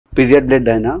Period blood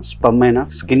అయినా sperm అయినా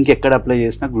skin కి ఎక్కడ అప్లై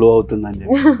చేసినా గ్లో అవుతుందని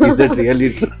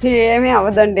ఏమీ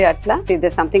అవదండి అట్లా. ఇది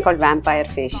something called vampire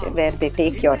facial where they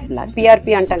take your blood.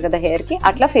 PRP అంటాం కదా హెయిర్ కి,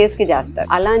 అట్లా ఫేస్ కి చేస్తారు.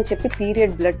 అలా అని చెప్పి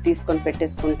పీరియడ్ బ్లడ్ తీసుకొని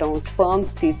పెట్టేసుకుంటాం,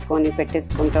 స్పర్మ్స్ తీసుకొని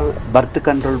పెట్టేసుకుంటాం. బర్త్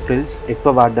కంట్రోల్ పిల్స్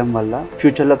ఎక్కువ వాడడం వల్ల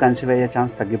ఫ్యూచర్ లో కన్సీవ్ అయ్యే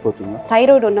ఛాన్స్ తగ్గిపోతుంది.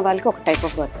 థైరాయిడ్ ఉన్న వాళ్ళకి ఒక type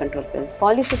of birth control pills,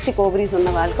 polycystic ovaries ఉన్న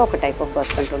వాళ్ళకి ఒక type of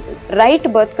birth control pills. Right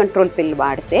birth control పిల్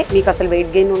వాడితే మీకు అసలు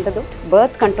వెయిట్ గెయిన్ ఉండదు.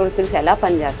 బర్త్ కంట్రోల్ పిల్స్ ఎలా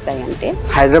పనిచేస్తాయి అంటే,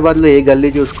 హైదరాబాద్ లో ఏ గల్లీ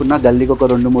చూసుకున్నా గల్లీకి ఒక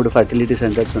 2-3 ఫర్టిలిటీ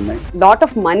సెంటర్స్ ఉన్నాయి. Lot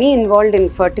of money involved in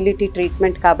fertility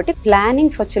treatment కాబట్టి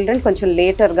ప్లానింగ్ ఫర్ చిల్డ్రన్ కొంచెం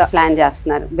లేటర్ గా ప్లాన్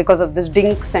చేస్తున్నారు. Because of this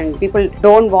drinks and people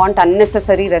don't want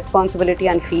unnecessary responsibility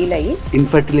అని ఫీల్ అయ్యి.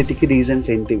 ఇన్ఫర్టిలిటీకి రీజన్స్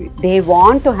ఏంటివి? They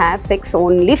want to have sex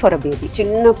only for a baby.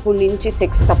 చిన్నప్పటి నుంచి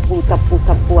sex తప్పు తప్పు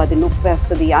తప్పు, అది నొప్పి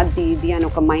వస్తుంది, అది ఇది అని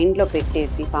ఒక మైండ్ లో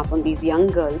పెట్టేసి పాపం దీస్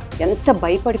యంగ్ గర్ల్స్ ఎంత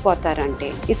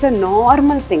భయపడిపోతారంటే, it's a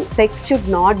normal thing. Sex should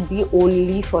not be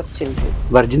only for children.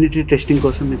 Virginity testing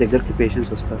కోసం మీ దగ్గరికి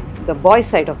పేషెంట్స్ వస్తారు. The boy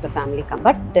side of the family come,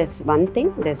 but there's one thing,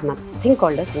 there's nothing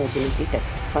called as virginity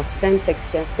test. First time sex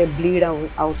చేస్తే bleed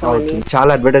అవుతామని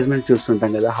చాలా advertisement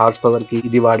చూస్తుంటాం కదా, horse power కి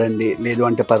ఇది వాడండి, లేదు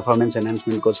అంటే పర్ఫార్మెన్స్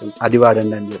ఎన్హాన్స్మెంట్ కోసం అది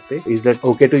వాడండి అని చెప్పి. Is that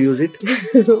okay to use it?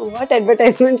 What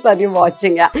advertisements are you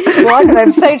watching? What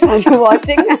websites are you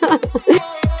watching?